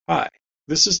Hi,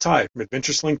 this is Ty from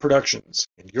Adventure Sling Productions,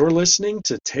 and you're listening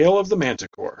to Tale of the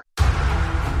Manticore.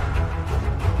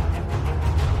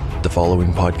 The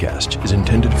following podcast is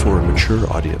intended for a mature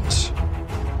audience.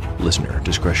 Listener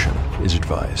discretion is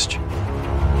advised.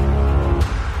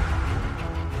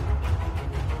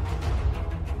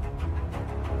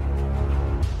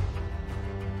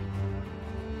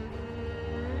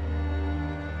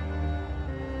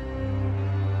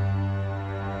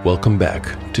 Welcome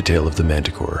back to Tale of the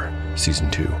Manticore,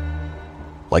 Season 2.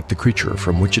 Like the creature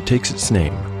from which it takes its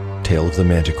name, Tale of the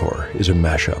Manticore is a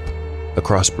mashup, a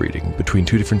crossbreeding between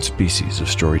two different species of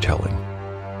storytelling.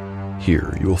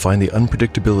 Here, you will find the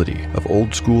unpredictability of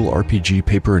old-school RPG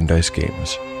paper and dice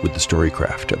games with the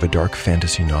storycraft of a dark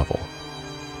fantasy novel.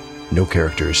 No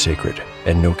character is sacred,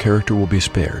 and no character will be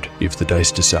spared if the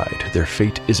dice decide their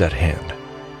fate is at hand.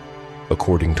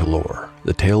 According to lore,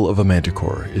 the tail of a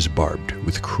manticore is barbed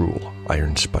with cruel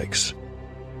iron spikes.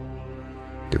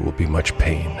 There will be much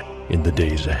pain in the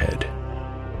days ahead.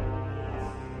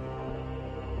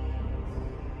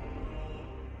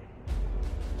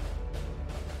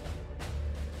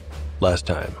 Last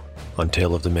time on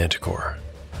Tale of the Manticore.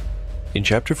 In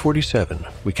Chapter 47,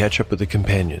 we catch up with the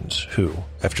companions who,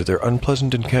 after their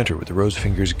unpleasant encounter with the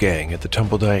Rosefingers gang at the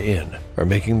Tumbledye Inn, are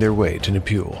making their way to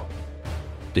Nipule.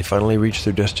 They finally reach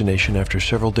their destination after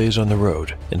several days on the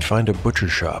road and find a butcher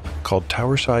shop called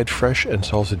Towerside Fresh and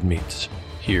Salted Meats.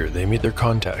 Here they meet their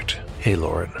contact,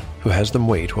 Haloran, who has them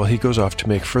wait while he goes off to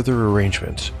make further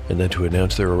arrangements and then to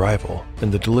announce their arrival and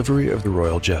the delivery of the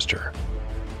royal jester.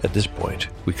 At this point,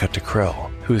 we cut to Krell,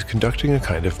 who is conducting a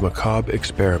kind of macabre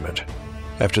experiment.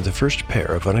 After the first pair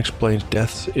of unexplained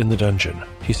deaths in the dungeon,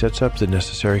 he sets up the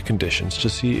necessary conditions to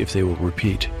see if they will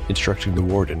repeat, instructing the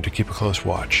warden to keep a close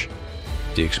watch.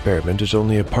 The experiment is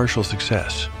only a partial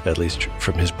success, at least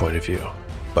from his point of view.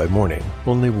 By morning,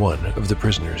 only one of the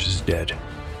prisoners is dead.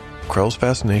 Krell's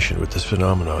fascination with this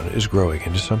phenomenon is growing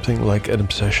into something like an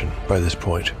obsession by this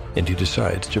point, and he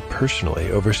decides to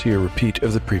personally oversee a repeat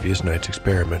of the previous night's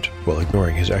experiment while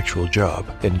ignoring his actual job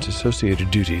and its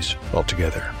associated duties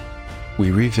altogether.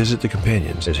 We revisit the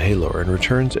companions as Haloran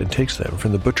returns and takes them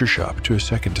from the butcher shop to a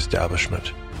second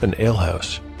establishment, an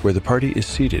alehouse, where the party is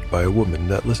seated by a woman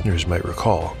that listeners might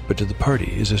recall, but to the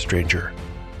party is a stranger.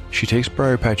 She takes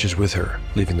Briarpatches with her,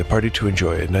 leaving the party to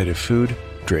enjoy a night of food,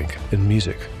 drink, and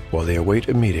music, while they await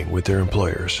a meeting with their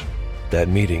employers. That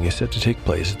meeting is set to take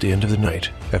place at the end of the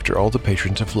night, after all the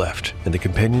patrons have left, and the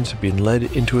companions have been led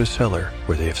into a cellar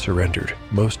where they have surrendered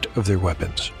most of their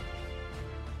weapons.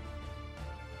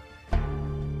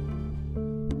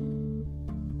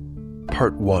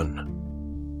 Part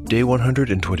 1. Day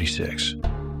 126.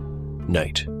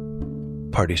 Night.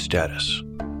 Party status.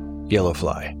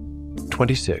 Yellowfly,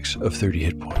 26 of 30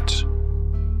 hit points.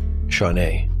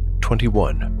 Shawnee,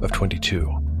 21 of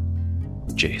 22.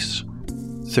 Jace,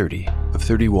 30 of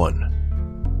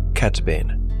 31.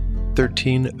 Catsbane,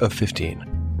 13 of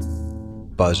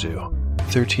 15. Bazu,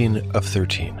 13 of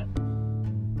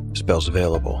 13. Spells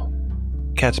available.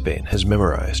 Catsbane has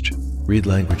memorized Read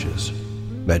Languages,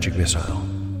 Magic Missile,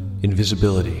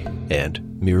 Invisibility,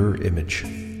 and Mirror Image.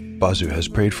 Bazu has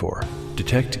prayed for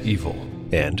Detect Evil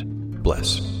and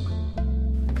Bless.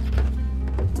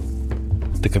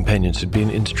 The companions had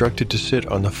been instructed to sit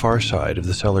on the far side of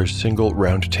the cellar's single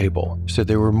round table, so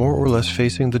they were more or less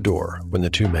facing the door when the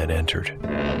two men entered.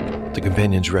 The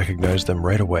companions recognized them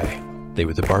right away. They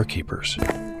were the barkeepers.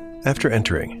 After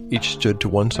entering, each stood to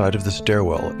one side of the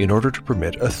stairwell in order to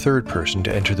permit a third person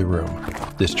to enter the room.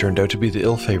 This turned out to be the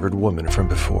ill-favored woman from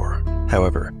before.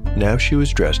 However, now she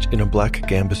was dressed in a black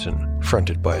gambeson,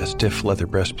 fronted by a stiff leather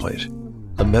breastplate.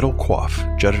 A metal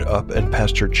coif jutted up and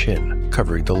past her chin,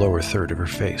 covering the lower third of her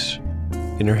face.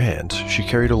 In her hands, she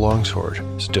carried a longsword,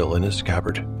 still in its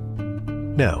scabbard.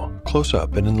 Now, close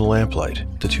up and in the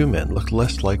lamplight, the two men looked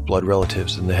less like blood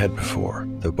relatives than they had before,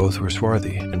 though both were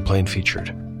swarthy and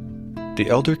plain-featured. The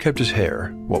elder kept his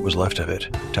hair, what was left of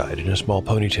it, tied in a small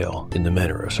ponytail in the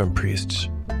manner of some priests.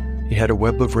 He had a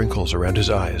web of wrinkles around his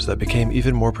eyes that became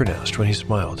even more pronounced when he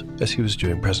smiled, as he was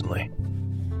doing presently.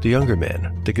 The younger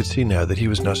man, they could see now that he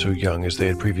was not so young as they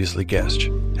had previously guessed,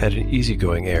 had an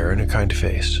easygoing air and a kind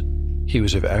face. He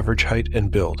was of average height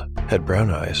and build, had brown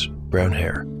eyes, brown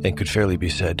hair, and could fairly be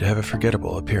said to have a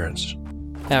forgettable appearance.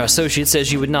 Our associate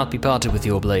says you would not be parted with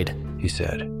your blade, he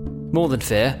said. More than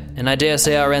fair, and I dare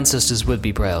say our ancestors would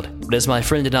be proud. But as my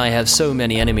friend and I have so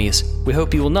many enemies, we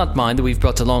hope you will not mind that we've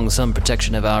brought along some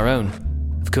protection of our own.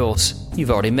 Of course,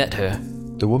 you've already met her.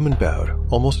 The woman bowed,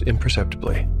 almost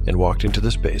imperceptibly, and walked into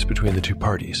the space between the two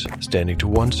parties, standing to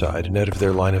one side and out of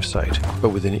their line of sight, but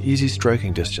within easy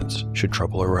striking distance should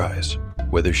trouble arise.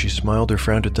 Whether she smiled or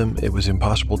frowned at them, it was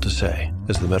impossible to say,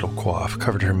 as the metal coif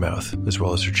covered her mouth as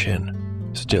well as her chin.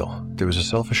 Still, there was a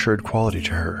self-assured quality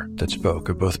to her that spoke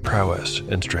of both prowess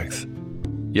and strength.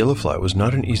 Yellowfly was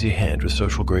not an easy hand with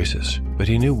social graces, but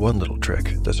he knew one little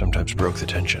trick that sometimes broke the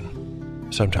tension.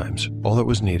 Sometimes, all that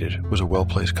was needed was a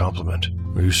well-placed compliment.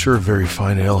 "You serve very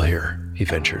fine ale here," he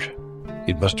ventured.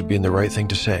 It must have been the right thing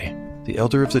to say. The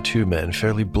elder of the two men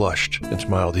fairly blushed and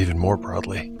smiled even more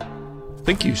broadly.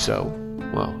 "Think you so?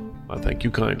 Well, I thank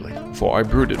you kindly, for I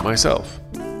brewed it myself."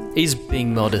 He's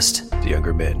being modest. The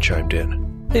younger man chimed in.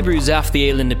 They brews half the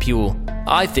ale in the Pule.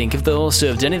 I think if the horse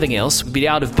served anything else, we'd be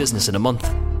out of business in a month.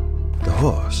 "The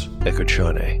horse?" echoed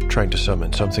Shawnee, trying to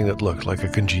summon something that looked like a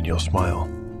congenial smile.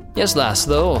 Yes, lass,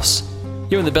 the horse.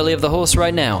 You're in the belly of the horse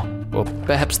right now, or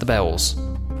perhaps the bowels.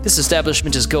 This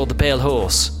establishment is called the Pale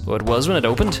Horse, or it was when it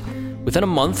opened. Within a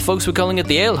month, folks were calling it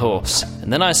the Ale Horse,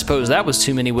 and then I suppose that was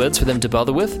too many words for them to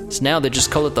bother with, so now they just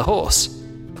call it the Horse.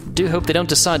 Do hope they don't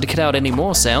decide to cut out any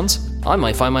more sounds. I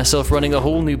might find myself running a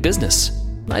whole new business.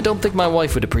 I don't think my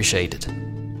wife would appreciate it.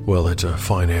 "Well, it's a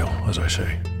fine ale, as I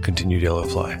say," continued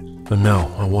Yellowfly. "And now,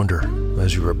 I wonder,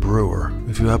 as you're a brewer,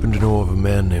 if you happen to know of a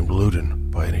man named Luden,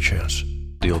 by any chance?"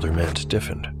 The older man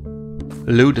stiffened.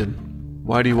 "Luden?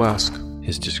 Why do you ask?"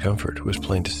 His discomfort was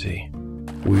plain to see.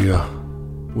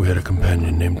 We had a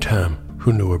companion named Tam,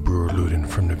 who knew a brewer Luden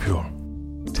from Nepure."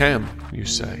 "Tam, you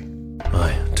say?"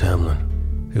 "Aye, Tamlin.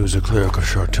 He was a cleric of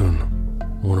Chartun,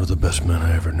 one of the best men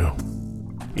I ever knew."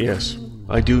 "Yes,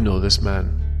 I do know this man.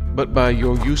 But by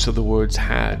your use of the words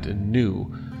had and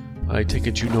knew, I take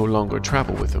it you no longer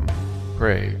travel with him.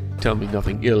 Pray, tell me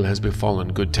nothing ill has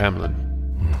befallen good Tamlin."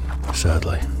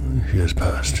 "Sadly, he has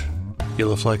passed."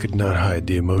 Yellowfly could not hide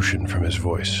the emotion from his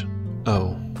voice.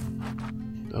 Oh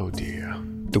dear."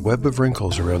 The web of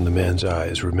wrinkles around the man's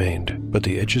eyes remained, but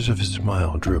the edges of his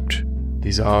smile drooped.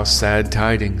 "These are sad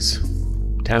tidings.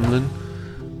 Tamlin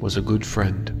was a good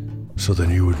friend." "So then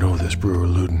you would know this brewer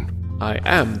Luden?" "I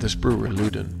am this brewer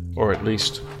Luden, or at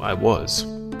least I was.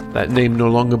 That name no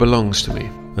longer belongs to me."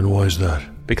 "And why is that?"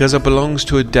 "Because it belongs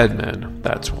to a dead man,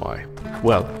 that's why.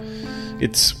 Well,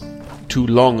 it's too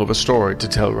long of a story to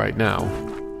tell right now.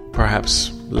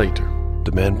 Perhaps later."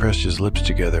 The man pressed his lips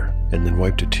together and then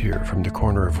wiped a tear from the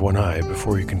corner of one eye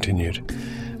before he continued.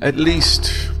 "At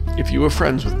least, if you were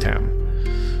friends with Tam,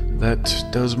 that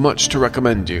does much to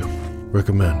recommend you."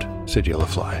 "Recommend," said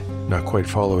Yellowfly, not quite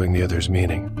following the other's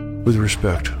meaning. "With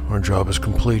respect, our job is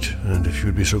complete, and if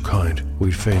you'd be so kind,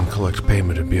 we'd fain collect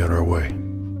payment and be on our way."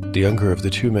 The younger of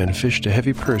the two men fished a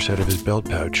heavy purse out of his belt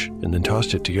pouch and then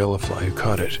tossed it to Yellowfly, who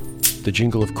caught it. The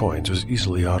jingle of coins was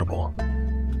easily audible.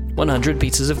 100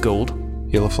 pieces of gold.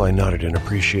 Yellowfly nodded in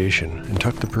appreciation and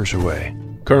tucked the purse away.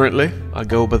 "Currently, I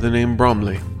go by the name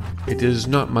Bromley. It is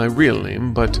not my real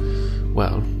name, but,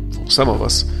 well, for some of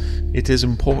us, it is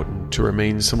important to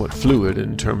remain somewhat fluid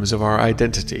in terms of our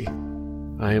identity.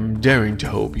 I am daring to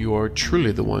hope you are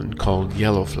truly the one called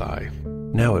Yellowfly."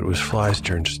 Now it was Fly's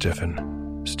turn to stiffen.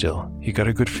 Still, he got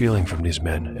a good feeling from these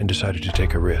men and decided to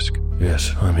take a risk.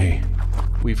 "Yes, I'm he,"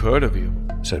 "We've heard of you,"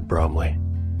 said Bromley.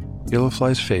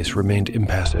 Yellowfly's face remained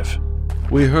impassive.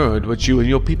 "We heard what you and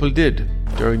your people did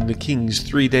during the king's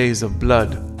 3 days of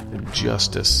blood and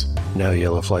justice." Now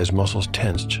Yellowfly's muscles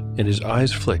tensed, and his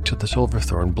eyes flicked to the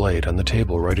silverthorn blade on the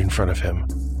table right in front of him.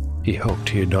 He hoped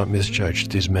he had not misjudged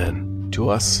these men. "To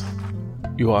us,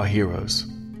 you are heroes."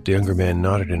 The younger man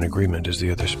nodded in agreement as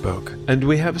the other spoke. "And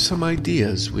we have some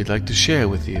ideas we'd like to share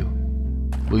with you.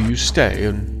 Will you stay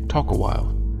and talk a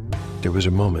while?" There was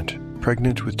a moment,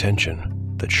 pregnant with tension,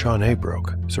 that Shawnee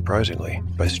broke, surprisingly,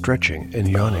 by stretching and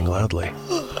yawning loudly.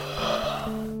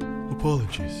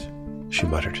 "Apologies," she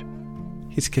muttered.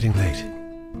 "It's getting late."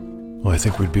 "I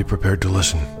think we'd be prepared to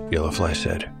listen," Yellowfly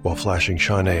said, while flashing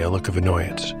Shawnee a look of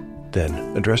annoyance. Then,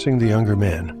 addressing the younger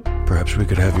man, "Perhaps we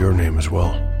could have your name as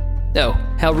well." Oh,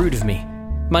 how rude of me.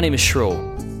 My name is Schroll.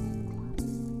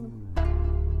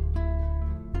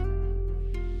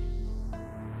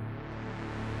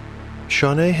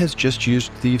 Shawnee has just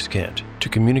used Thieves' Cant to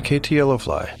communicate to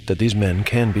Yellowfly that these men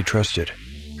can be trusted.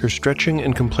 Her stretching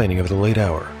and complaining of the late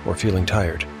hour, or feeling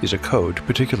tired, is a code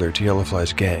particular to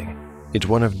Yellowfly's gang. It's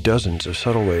one of dozens of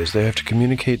subtle ways they have to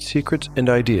communicate secrets and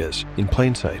ideas in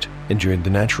plain sight and during the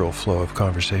natural flow of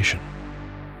conversation.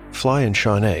 Fly and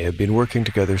Shawnee have been working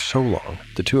together so long,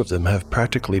 the two of them have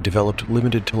practically developed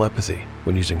limited telepathy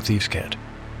when using Thieves' Cant.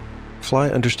 Fly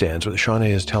understands what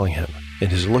Shawnee is telling him,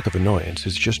 and his look of annoyance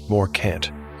is just more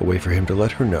cant, a way for him to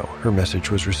let her know her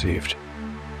message was received.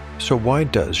 So why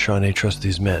does Shawnee trust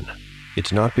these men?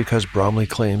 It's not because Bromley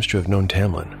claims to have known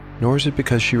Tamlin, nor is it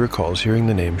because she recalls hearing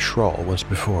the name Schroll once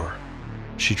before.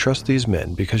 She trusts these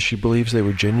men because she believes they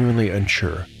were genuinely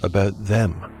unsure about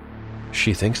them.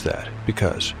 She thinks that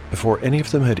because, before any of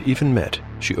them had even met,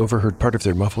 she overheard part of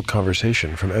their muffled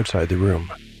conversation from outside the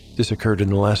room. This occurred in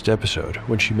the last episode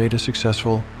when she made a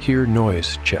successful hear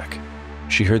noise check.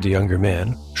 She heard the younger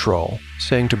man, Schroll,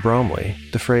 saying to Bromley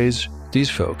the phrase,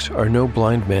 "These folks are no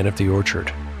blind man of the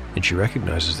orchard," and she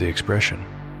recognizes the expression.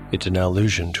 It's an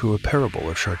allusion to a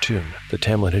parable of Chartoun that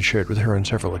Tamlin had shared with her on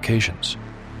several occasions.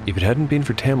 If it hadn't been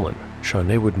for Tamlin,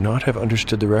 Shawnee would not have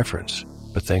understood the reference,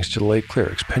 but thanks to the late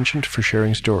cleric's penchant for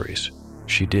sharing stories,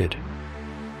 she did.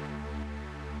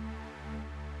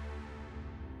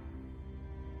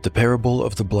 The Parable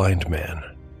of the Blind Man.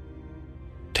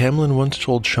 Tamlin once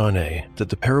told Shawnee that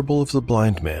the Parable of the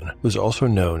Blind Man was also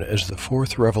known as the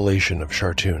fourth revelation of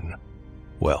Chartoun.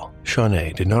 Well,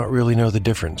 Shawnee did not really know the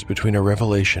difference between a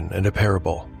revelation and a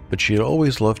parable, but she had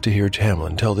always loved to hear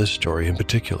Tamlin tell this story in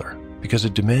particular, because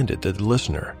it demanded that the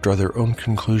listener draw their own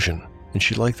conclusion, and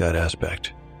she liked that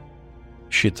aspect.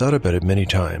 She had thought about it many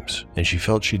times, and she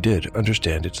felt she did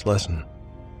understand its lesson.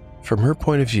 From her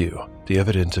point of view, the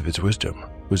evidence of its wisdom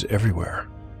was everywhere.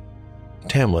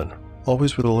 Tamlin,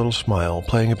 always with a little smile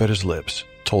playing about his lips,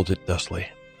 told it thusly.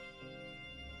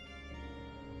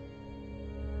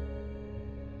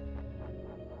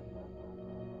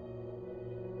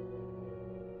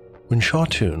 When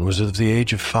Chartoun was of the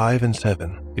age of 5 and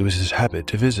 7, it was his habit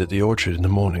to visit the orchard in the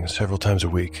morning several times a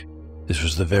week. This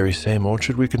was the very same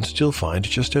orchard we can still find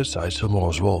just outside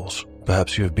Silmore's walls.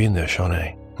 Perhaps you have been there,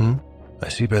 Shawnee. I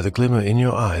see by the glimmer in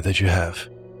your eye that you have.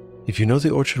 If you know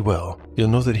the orchard well, you'll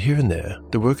know that here and there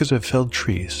the workers have felled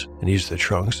trees and used their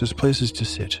trunks as places to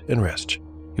sit and rest.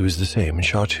 It was the same in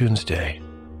Chartoun's day.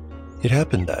 It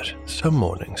happened that, some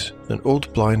mornings, an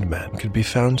old blind man could be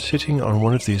found sitting on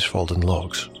one of these fallen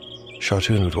logs.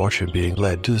 Chartoun would watch him being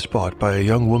led to the spot by a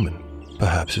young woman,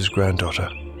 perhaps his granddaughter.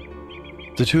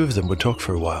 The two of them would talk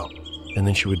for a while, and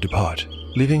then she would depart,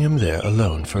 leaving him there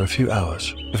alone for a few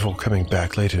hours before coming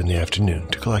back later in the afternoon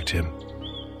to collect him.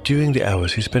 During the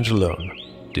hours he spent alone,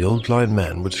 the old blind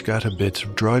man would scatter bits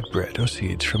of dried bread or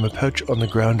seeds from a pouch on the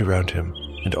ground around him,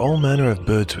 and all manner of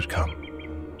birds would come.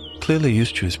 Clearly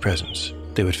used to his presence,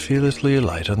 they would fearlessly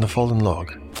alight on the fallen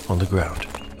log, on the ground,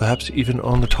 perhaps even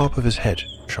on the top of his head,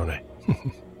 Shawnee.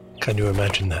 Can you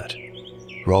imagine that?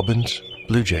 Robins,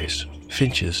 blue jays,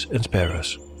 finches, and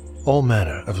sparrows, all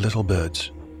manner of little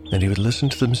birds, and he would listen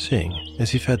to them sing as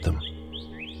he fed them.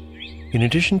 In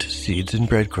addition to seeds and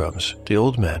breadcrumbs, the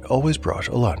old man always brought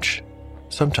a lunch.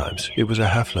 Sometimes it was a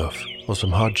half-loaf or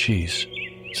some hard cheese,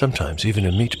 sometimes even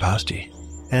a meat pasty.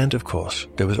 And, of course,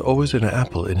 there was always an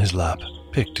apple in his lap,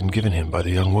 picked and given him by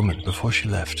the young woman before she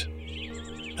left.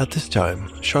 At this time,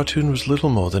 Chartoun was little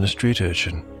more than a street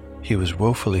urchin. He was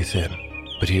woefully thin,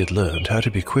 but he had learned how to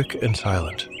be quick and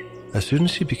silent. As soon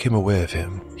as he became aware of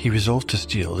him, he resolved to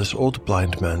steal this old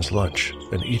blind man's lunch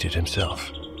and eat it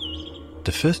himself.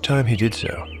 The first time he did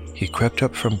so, he crept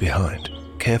up from behind,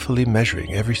 carefully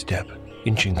measuring every step,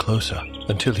 inching closer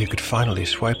until he could finally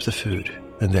swipe the food,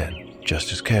 and then,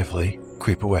 just as carefully,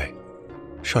 creep away.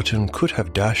 Chartoun could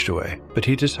have dashed away, but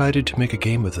he decided to make a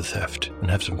game of the theft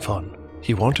and have some fun.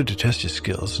 He wanted to test his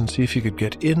skills and see if he could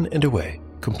get in and away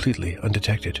completely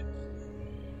undetected.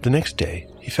 The next day,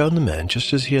 he found the man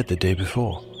just as he had the day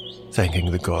before.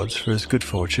 Thanking the gods for his good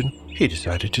fortune, he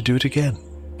decided to do it again,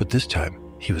 but this time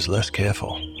he was less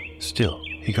careful. Still,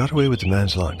 he got away with the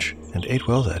man's lunch and ate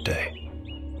well that day.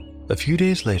 A few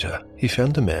days later, he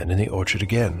found the man in the orchard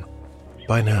again.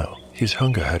 By now, his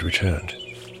hunger had returned,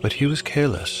 but he was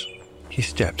careless. He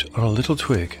stepped on a little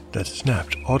twig that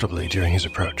snapped audibly during his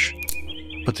approach.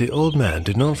 But the old man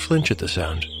did not flinch at the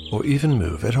sound or even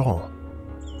move at all.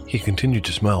 He continued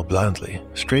to smile blandly,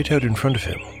 straight out in front of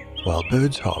him, while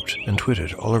birds hopped and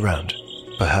twittered all around.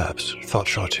 Perhaps, thought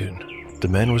Chartoun, the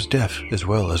man was deaf as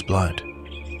well as blind.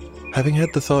 Having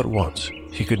had the thought once,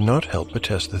 he could not help but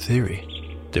test the theory.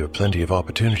 There were plenty of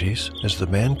opportunities, as the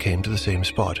man came to the same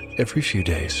spot every few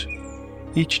days.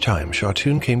 Each time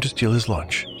Chartoun came to steal his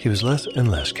lunch, he was less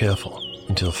and less careful,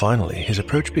 until finally his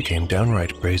approach became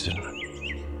downright brazen.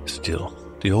 Still,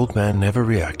 the old man never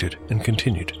reacted and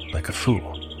continued, like a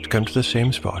fool, to come to the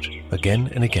same spot again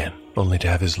and again, only to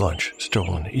have his lunch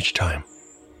stolen each time.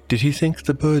 Did he think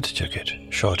the birds took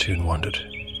it? Chartoun wondered.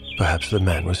 Perhaps the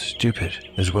man was stupid,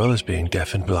 as well as being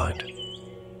deaf and blind.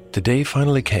 The day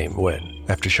finally came when,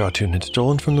 after Chartoun had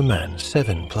stolen from the man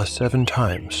 7 + 7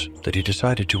 times, that he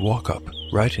decided to walk up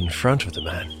right in front of the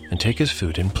man and take his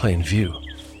food in plain view.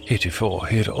 Heretofore,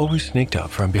 he had always sneaked up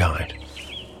from behind.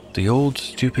 The old,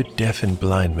 stupid, deaf and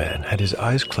blind man had his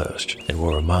eyes closed and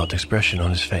wore a mild expression on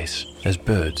his face as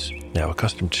birds, now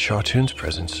accustomed to Sha-Tun's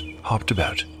presence, hopped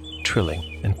about,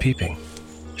 trilling and peeping.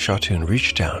 Sha-Tun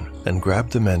reached down and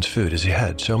grabbed the man's food as he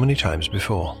had so many times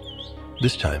before.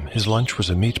 This time, his lunch was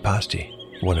a meat pasty,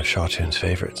 one of Sha-Tun's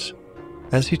favorites.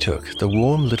 As he took the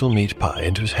warm little meat pie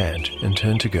into his hand and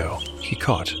turned to go, he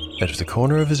caught, out of the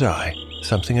corner of his eye,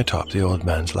 something atop the old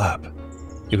man's lap.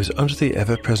 It was under the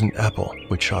ever-present apple,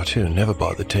 which Sha-Tun never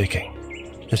bothered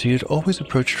taking. As he had always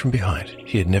approached from behind,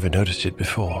 he had never noticed it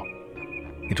before.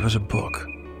 It was a book.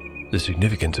 The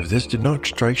significance of this did not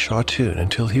strike Sha-Tun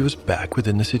until he was back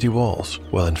within the city walls,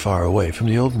 well and far away from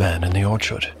the old man in the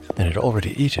orchard, and had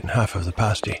already eaten half of the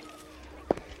pasty.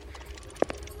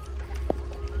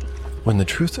 When the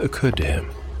truth occurred to him,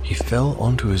 he fell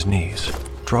onto his knees,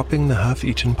 dropping the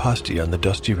half-eaten pasty on the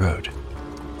dusty road.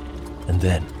 And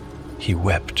then he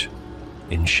wept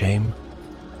in shame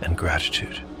and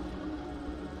gratitude.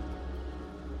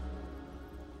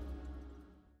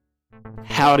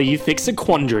 How do you fix a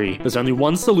quandary? There's only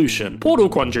one solution. Portal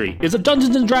Quandary is a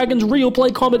Dungeons & Dragons real play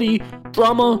comedy,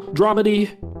 dramedy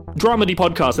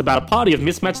podcast about a party of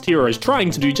mismatched heroes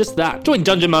trying to do just that. Join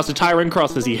Dungeon Master Tyrone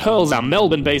Cross as he hurls our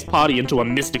Melbourne-based party into a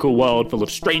mystical world full of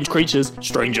strange creatures,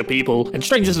 stranger people, and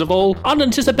strangest of all,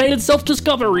 unanticipated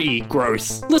self-discovery.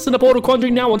 Gross. Listen to Portal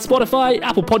Quandary now on Spotify,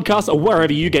 Apple Podcasts, or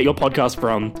wherever you get your podcasts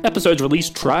from. Episodes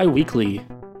released tri-weekly.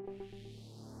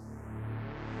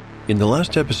 In the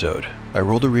last episode, I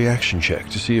rolled a reaction check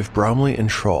to see if Bromley and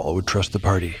Troll would trust the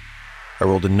party. I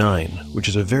rolled a 9, which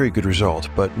is a very good result,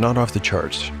 but not off the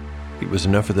charts. It was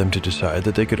enough for them to decide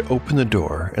that they could open the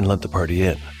door and let the party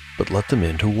in, but let them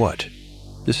in to what?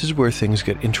 This is where things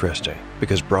get interesting,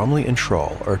 because Bromley and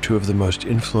Troll are two of the most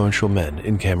influential men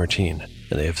in Camertine,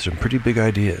 and they have some pretty big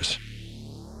ideas.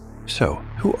 So,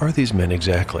 who are these men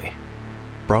exactly?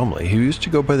 Bromley, who used to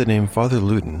go by the name Father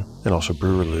Luden, and also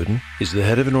Brewer Luden, is the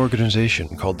head of an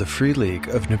organization called the Free League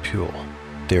of Nepule.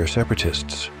 They are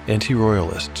separatists,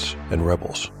 anti-royalists, and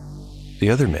rebels. The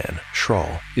other man,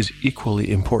 Shrall, is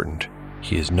equally important.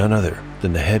 He is none other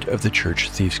than the head of the Church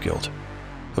Thieves Guild.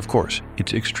 Of course,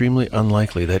 it's extremely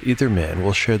unlikely that either man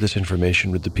will share this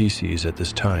information with the PCs at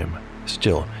this time.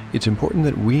 Still, it's important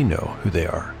that we know who they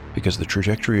are, because the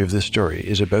trajectory of this story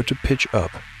is about to pitch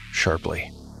up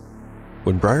sharply.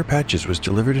 When Briar Patches was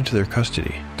delivered into their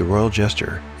custody, the Royal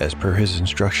Jester, as per his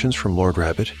instructions from Lord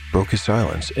Rabbit, broke his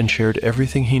silence and shared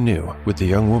everything he knew with the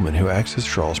young woman who acts as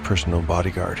Shrall's personal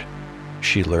bodyguard.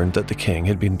 She learned that the king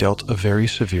had been dealt a very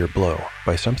severe blow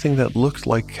by something that looked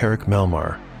like Carrick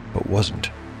Malmar, but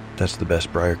wasn't. That's the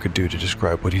best Briar could do to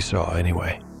describe what he saw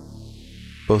anyway.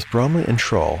 Both Bromley and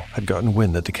Shrall had gotten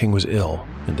wind that the king was ill,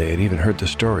 and they had even heard the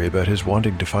story about his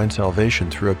wanting to find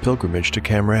salvation through a pilgrimage to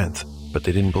Camranth, but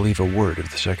they didn't believe a word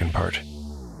of the second part.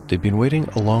 They'd been waiting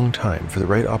a long time for the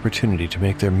right opportunity to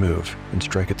make their move and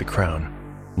strike at the crown.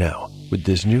 Now, with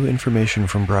this new information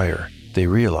from Briar, they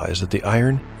realize that the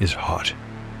iron is hot.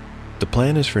 The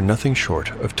plan is for nothing short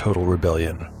of total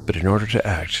rebellion, but in order to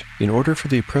act, in order for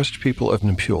the oppressed people of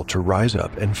Nepule to rise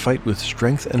up and fight with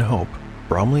strength and hope,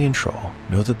 Bromley and Shrall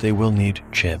know that they will need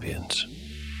champions.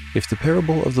 If the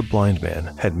parable of the blind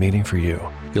man had meaning for you,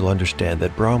 you'll understand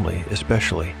that Bromley,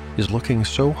 especially, is looking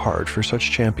so hard for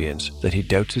such champions that he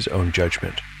doubts his own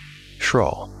judgment.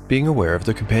 Shrall, being aware of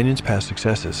the companion's past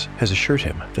successes, has assured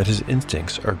him that his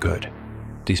instincts are good.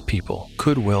 These people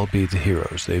could well be the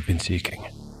heroes they've been seeking.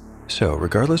 So,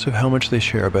 regardless of how much they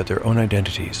share about their own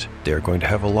identities, they are going to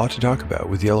have a lot to talk about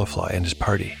with Yellowfly and his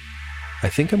party. I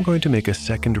think I'm going to make a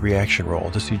second reaction roll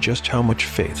to see just how much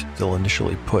faith they'll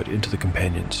initially put into the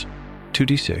companions.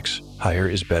 2d6, higher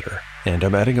is better, and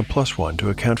I'm adding a +1 to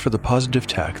account for the positive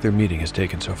tack their meeting has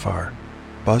taken so far.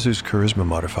 Bazu's charisma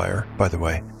modifier, by the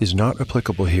way, is not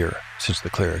applicable here, since the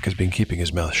cleric has been keeping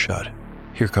his mouth shut.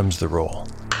 Here comes the roll.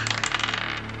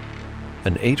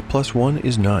 An 8 + 1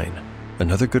 is 9.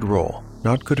 Another good roll,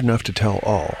 not good enough to tell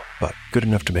all, but good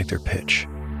enough to make their pitch.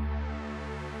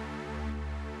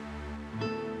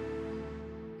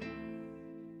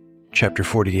 Chapter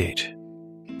 48,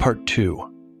 Part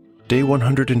 2, Day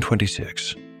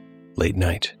 126, Late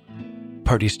Night.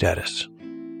 Party Status.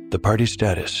 The party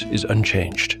status is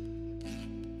unchanged.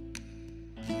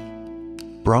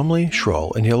 Bromley,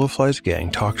 Shrall, and Yellowfly's gang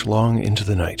talked long into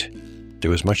the night.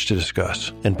 There was much to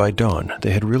discuss, and by dawn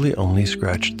they had really only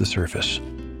scratched the surface.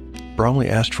 Bromley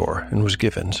asked for and was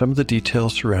given some of the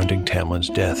details surrounding Tamlin's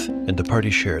death, and the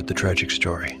party shared the tragic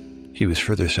story. He was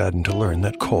further saddened to learn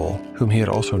that Cole, whom he had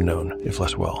also known, if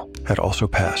less well, had also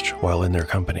passed while in their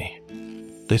company.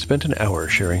 They spent an hour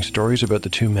sharing stories about the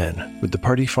two men, with the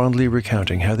party fondly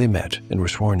recounting how they met and were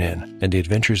sworn in, and the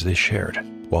adventures they shared,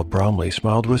 while Bromley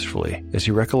smiled wistfully as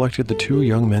he recollected the two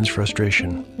young men's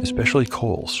frustration, especially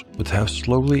Cole's, with how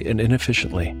slowly and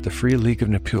inefficiently the Free League of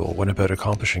Nepule went about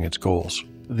accomplishing its goals.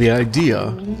 The idea,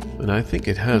 and I think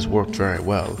it has worked very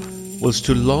well, was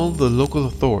to lull the local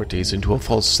authorities into a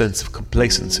false sense of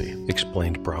complacency,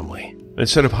 explained Bromley.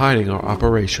 Instead of hiding our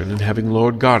operation and having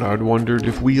Lord Goddard wondered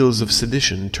if wheels of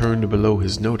sedition turned below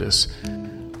his notice,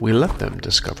 we let them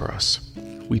discover us.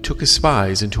 We took as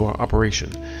spies into our operation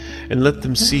and let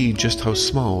them see just how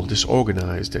small,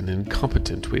 disorganized, and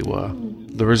incompetent we were.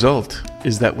 The result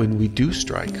is that when we do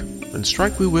strike, and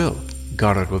strike we will,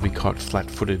 Goddard will be caught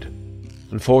flat-footed.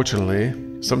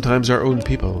 Unfortunately, sometimes our own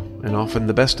people, and often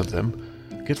the best of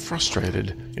them, get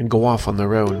frustrated and go off on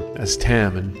their own, as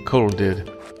Tam and Cole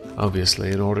did.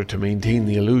 Obviously, in order to maintain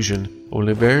the illusion,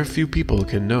 only very few people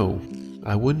can know.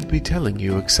 I wouldn't be telling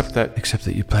you except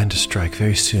that you plan to strike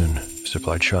very soon,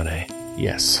 supplied Shawnee.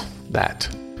 Yes, that.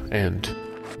 And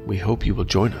we hope you will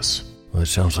join us. Well, it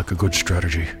sounds like a good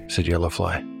strategy, said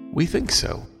Yellowfly. We think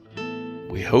so.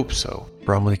 We hope so,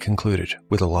 Bromley concluded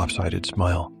with a lopsided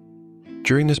smile.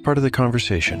 During this part of the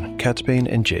conversation,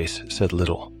 Catsbane and Jace said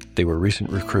little. They were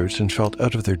recent recruits and felt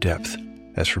out of their depth.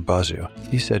 As for Bazu,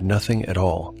 he said nothing at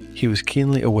all. He was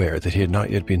keenly aware that he had not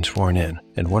yet been sworn in,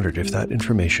 and wondered if that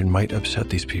information might upset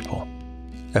these people.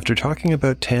 After talking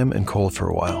about Tam and Cole for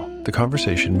a while, the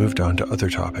conversation moved on to other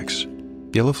topics.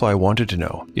 Yellowfly wanted to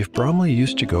know if Bromley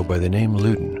used to go by the name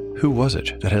Luden. Who was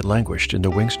it that had languished in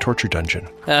the Winx torture dungeon?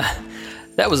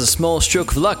 That was a small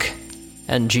stroke of luck.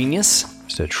 And genius,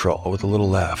 said Schrull with a little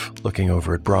laugh, looking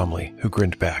over at Bromley, who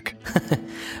grinned back.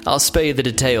 I'll spare you the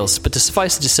details, but to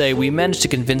suffice it to say, we managed to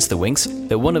convince the Winx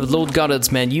that one of Lord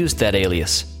Goddard's men used that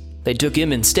alias. They took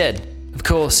him instead. Of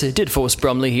course, it did force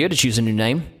Bromley here to choose a new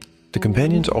name. The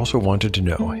companions also wanted to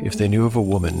know if they knew of a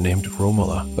woman named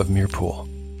Romola of Mirpool.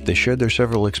 They shared their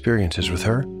several experiences with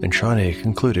her, and Shawnee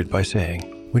concluded by saying,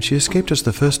 when she escaped us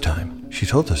the first time, she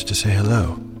told us to say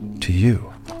hello. To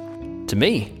you. To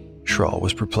me? Schrull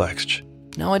was perplexed.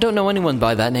 No, I don't know anyone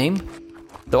by that name.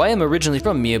 Though I am originally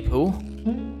from Mirpool.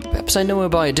 Perhaps I know her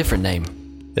by a different name.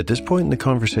 At this point in the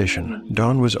conversation,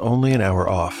 Dawn was only an hour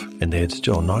off, and they had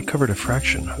still not covered a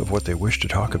fraction of what they wished to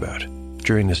talk about.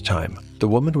 During this time, the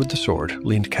woman with the sword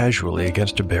leaned casually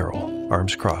against a barrel,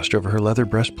 arms crossed over her leather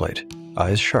breastplate,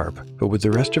 eyes sharp, but with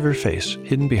the rest of her face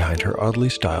hidden behind her oddly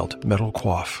styled metal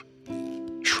coif.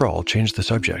 Schrull changed the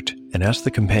subject and asked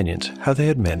the companions how they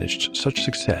had managed such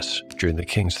success during the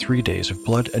king's 3 days of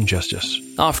blood and justice.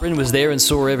 Our friend was there and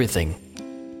saw everything.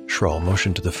 Schrull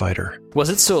motioned to the fighter. Was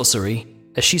it sorcery,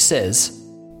 as she says?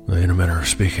 In a manner of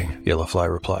speaking,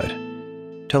 Yellowfly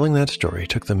replied. Telling that story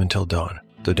took them until dawn,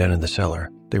 though down in the cellar,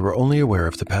 they were only aware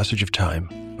of the passage of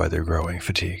time by their growing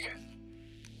fatigue.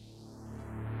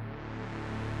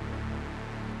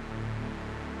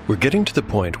 We're getting to the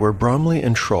point where Bromley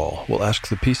and Schrull will ask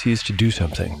the PCs to do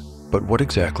something, but what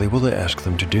exactly will they ask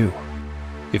them to do?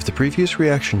 If the previous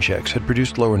reaction checks had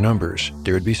produced lower numbers,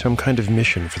 there would be some kind of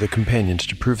mission for the companions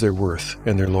to prove their worth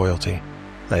and their loyalty.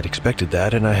 I'd expected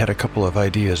that, and I had a couple of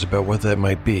ideas about what that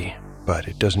might be, but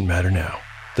it doesn't matter now.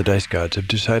 The Dice Gods have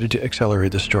decided to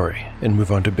accelerate the story and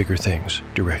move on to bigger things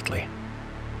directly.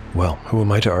 Well, who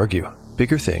am I to argue?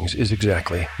 Bigger things is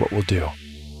exactly what we'll do.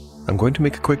 I'm going to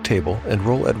make a quick table and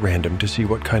roll at random to see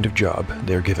what kind of job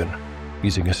they're given.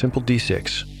 Using a simple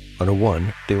d6, on a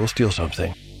 1, they will steal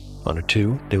something. On a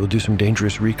 2, they will do some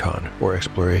dangerous recon or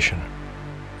exploration.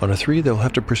 On a 3, they'll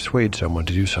have to persuade someone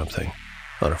to do something.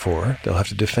 On a 4, they'll have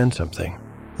to defend something.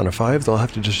 On a 5, they'll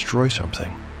have to destroy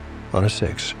something. On a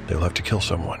 6, they'll have to kill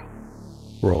someone.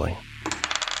 Rolling.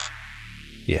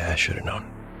 Yeah, I should have known.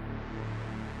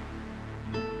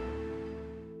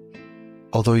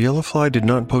 Although Yellowfly did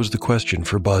not pose the question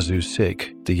for Bazu's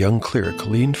sake, the young cleric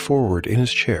leaned forward in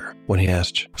his chair when he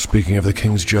asked, "Speaking of the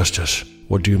king's justice,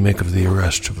 what do you make of the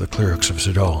arrest of the clerics of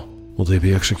Zidal? Will they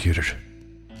be executed?"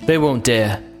 They won't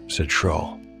dare, said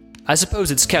Schrull. I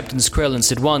suppose it's Captains Krell and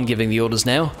Sidwan giving the orders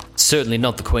now. Certainly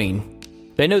not the Queen.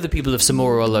 They know the people of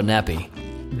Samora are unhappy.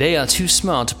 They are too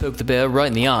smart to poke the bear right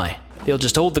in the eye. They'll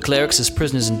just hold the clerics as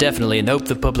prisoners indefinitely and hope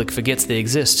the public forgets they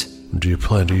exist. Do you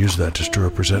plan to use that to stir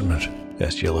up resentment?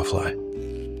 Asked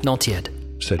Yellowfly. Not yet,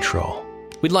 said Schrull.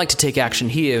 We'd like to take action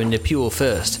here in Nepule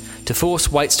first, to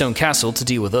force Whitestone Castle to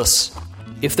deal with us.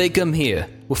 If they come here,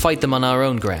 we'll fight them on our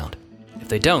own ground. If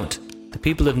they don't, the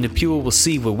people of Nepule will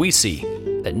see what we see,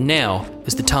 that now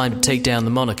is the time to take down the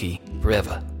monarchy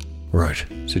forever. Right,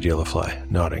 said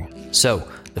Yellowfly, nodding. So,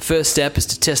 the first step is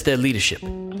to test their leadership,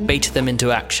 bait them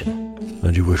into action.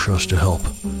 And you wish us to help?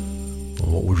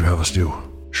 what would you have us do?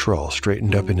 Shrall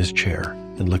straightened up in his chair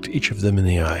and looked each of them in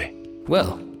the eye.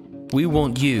 Well, we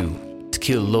want you to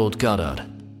kill Lord Goddard.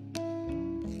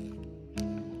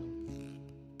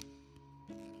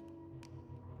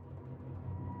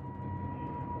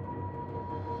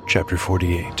 Chapter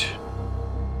 48,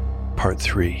 Part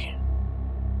 3.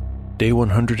 Day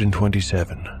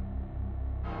 127.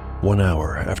 1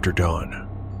 hour after dawn.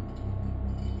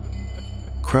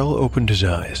 Krell opened his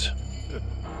eyes.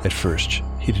 At first,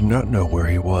 he did not know where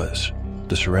he was.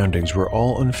 The surroundings were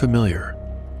all unfamiliar.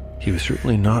 He was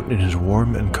certainly not in his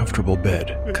warm and comfortable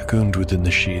bed, cocooned within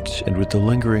the sheets and with the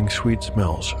lingering sweet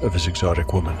smells of his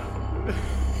exotic woman.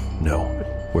 No,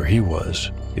 where he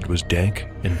was, it was dank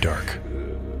and dark.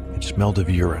 It smelled of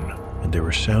urine, and there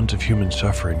were sounds of human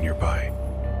suffering nearby.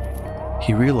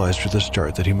 He realized with a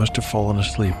start that he must have fallen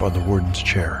asleep on the warden's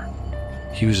chair.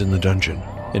 He was in the dungeon,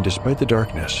 and despite the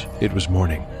darkness, it was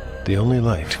morning. The only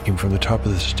light came from the top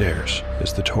of the stairs,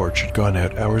 as the torch had gone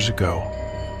out hours ago.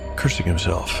 Cursing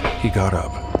himself, he got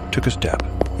up, took a step,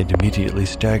 and immediately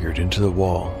staggered into the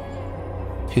wall.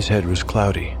 His head was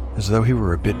cloudy, as though he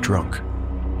were a bit drunk.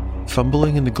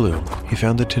 Fumbling in the gloom, he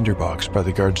found the tinderbox by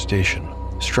the guard station,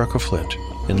 struck a flint,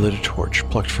 and lit a torch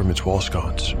plucked from its wall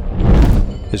sconce.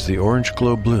 As the orange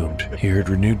glow bloomed, he heard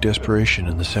renewed desperation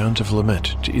and the sounds of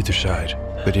lament to either side,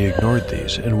 but he ignored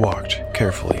these and walked,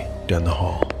 carefully, down the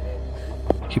hall.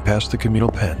 He passed the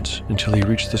communal pens until he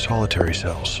reached the solitary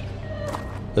cells.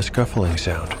 A scuffling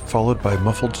sound, followed by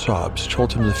muffled sobs,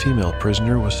 told him the female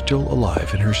prisoner was still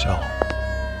alive in her cell.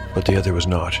 But the other was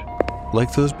not.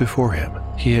 Like those before him,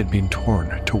 he had been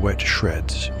torn to wet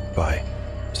shreds by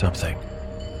something.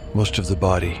 Most of the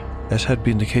body, as had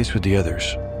been the case with the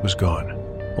others, was gone.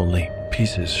 Only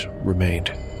pieces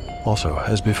remained. Also,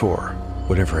 as before,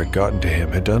 whatever had gotten to him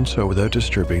had done so without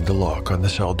disturbing the lock on the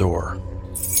cell door.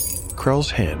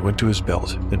 Krell's hand went to his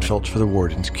belt and felt for the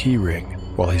warden's key ring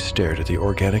while he stared at the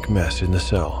organic mess in the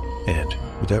cell, and,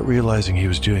 without realizing he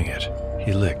was doing it,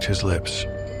 he licked his lips.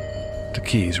 The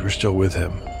keys were still with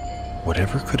him.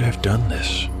 Whatever could have done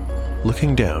this?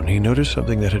 Looking down, he noticed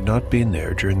something that had not been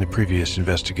there during the previous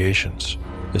investigations.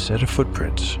 A set of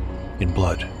footprints, in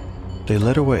blood. They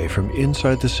led away from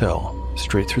inside the cell,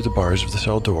 straight through the bars of the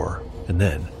cell door, and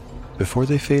then, before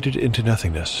they faded into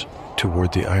nothingness,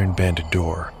 toward the iron-banded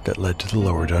door that led to the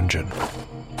lower dungeon.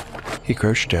 He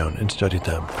crouched down and studied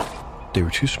them. They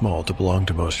were too small to belong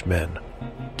to most men.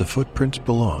 The footprints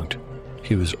belonged,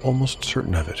 he was almost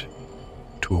certain of it,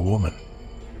 to a woman.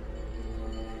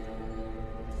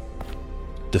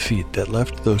 The feet that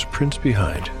left those prints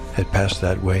behind had passed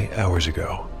that way hours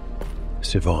ago.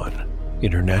 Sivan,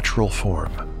 in her natural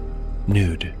form,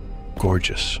 nude,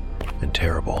 gorgeous, and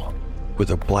terrible, with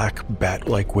a black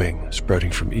bat-like wing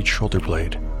sprouting from each shoulder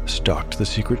blade, stalked the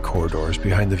secret corridors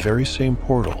behind the very same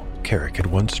portal Carrick had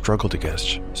once struggled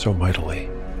against so mightily.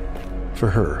 For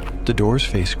her, the door's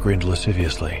face grinned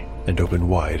lasciviously and opened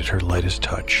wide at her lightest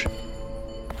touch.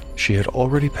 She had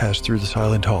already passed through the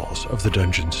silent halls of the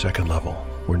dungeon's second level,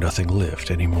 where nothing lived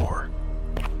anymore.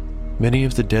 Many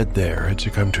of the dead there had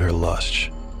succumbed to her lust.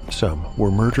 Some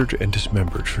were murdered and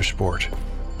dismembered for sport,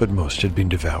 but most had been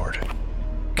devoured.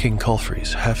 King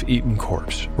Culfrey's half-eaten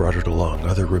corpse rotted along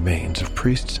other remains of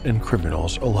priests and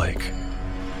criminals alike.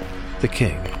 The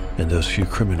king, and those few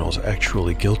criminals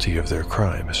actually guilty of their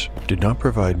crimes, did not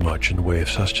provide much in the way of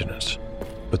sustenance,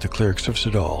 but the clerics of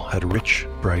Sadal had rich,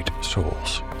 bright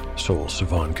souls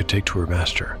Sivan could take to her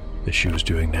master, as she was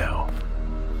doing now.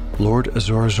 Lord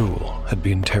Azor Azul had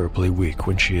been terribly weak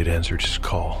when she had answered his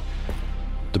call.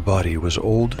 The body was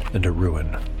old and a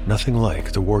ruin, nothing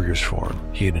like the warrior's form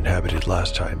he had inhabited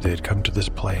last time they had come to this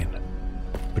plane.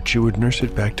 But she would nurse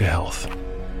it back to health.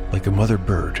 Like a mother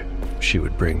bird, she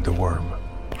would bring the worm.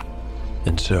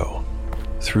 And so,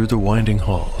 through the winding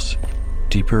halls,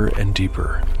 deeper and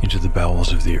deeper into the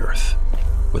bowels of the earth,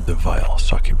 went the vile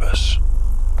succubus.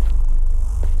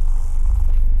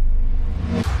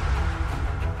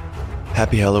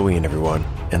 Happy Halloween, everyone,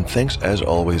 and thanks as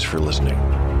always for listening.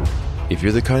 If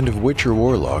you're the kind of witch or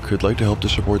warlock who'd like to help to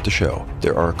support the show,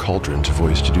 there are cauldrons of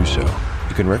ways to do so.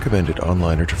 You can recommend it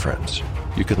online or to friends.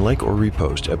 You can like or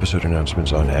repost episode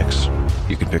announcements on X.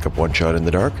 You can pick up One Shot in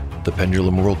the Dark, the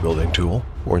Pendulum World Building tool,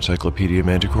 or Encyclopedia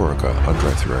Manticorica on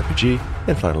DriveThruRPG,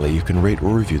 and finally, you can rate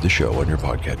or review the show on your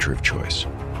podcatcher of choice.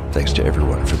 Thanks to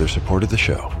everyone for their support of the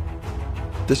show.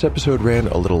 This episode ran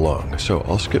a little long, so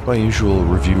I'll skip my usual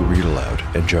review read aloud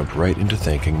and jump right into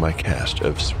thanking my cast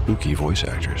of spooky voice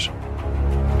actors.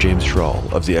 James Shrall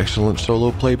of the excellent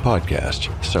solo play podcast,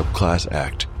 Subclass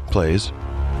Act, plays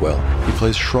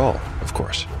Shrall, of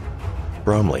course.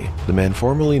 Bromley, the man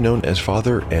formerly known as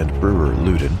Father and Brewer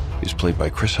Luden, is played by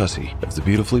Chris Hussey of the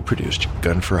beautifully produced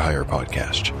Gun for Hire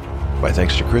podcast. My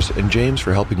thanks to Chris and James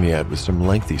for helping me out with some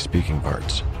lengthy speaking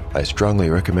parts. I strongly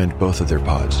recommend both of their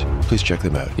pods. Please check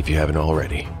them out if you haven't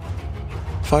already.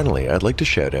 Finally, I'd like to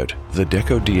shout out the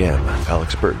Deco DM,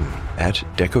 Alex Burton, at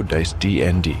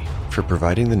DecoDiceDND, for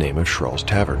providing the name of Schrahl's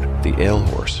Tavern, the Ale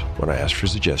Horse, when I asked for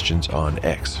suggestions on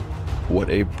X. What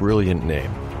a brilliant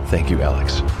name. Thank you,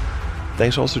 Alex.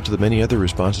 Thanks also to the many other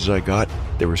responses I got.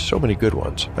 There were so many good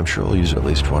ones. I'm sure I'll use at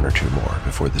least one or two more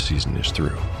before the season is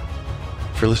through.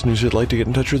 For listeners who'd like to get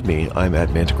in touch with me, I'm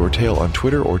at Manticore Tale on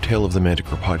Twitter or Tale of the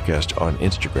Manticore Podcast on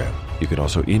Instagram. You can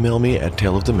also email me at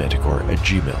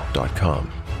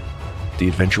taleofthemanticore@gmail.com. The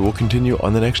adventure will continue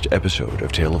on the next episode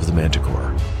of Tale of the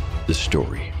Manticore, the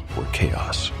story where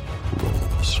chaos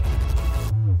rules.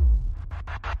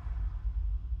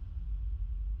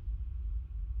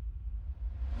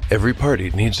 Every party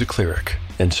needs a cleric,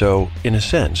 and so, in a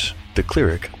sense, the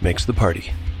cleric makes the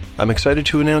party. I'm excited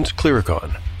to announce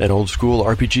Clericon, an old-school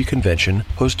RPG convention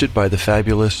hosted by the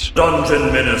fabulous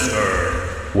Dungeon Minister.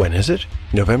 When is it?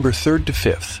 November 3rd to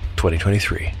 5th,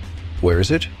 2023. Where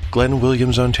is it? Glen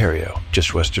Williams, Ontario,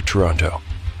 just west of Toronto.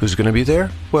 Who's going to be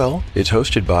there? Well, it's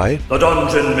hosted by the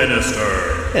Dungeon Minister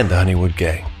and the Honeywood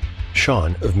Gang.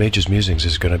 Sean of Mage's Musings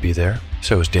is going to be there.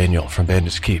 So is Daniel from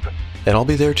Bandit's Keep. And I'll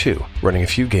be there too, running a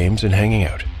few games and hanging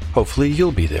out. Hopefully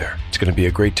you'll be there. It's going to be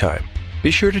a great time. Be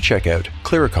sure to check out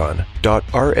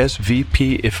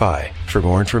clericon.rsvpify for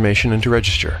more information and to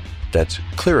register. That's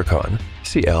Clericon,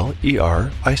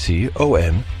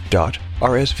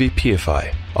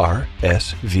 CLERICON.RSVPify,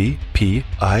 RSVPIFY.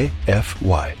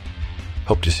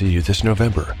 Hope to see you this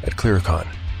November at Clericon.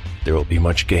 There will be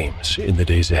much games in the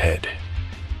days ahead.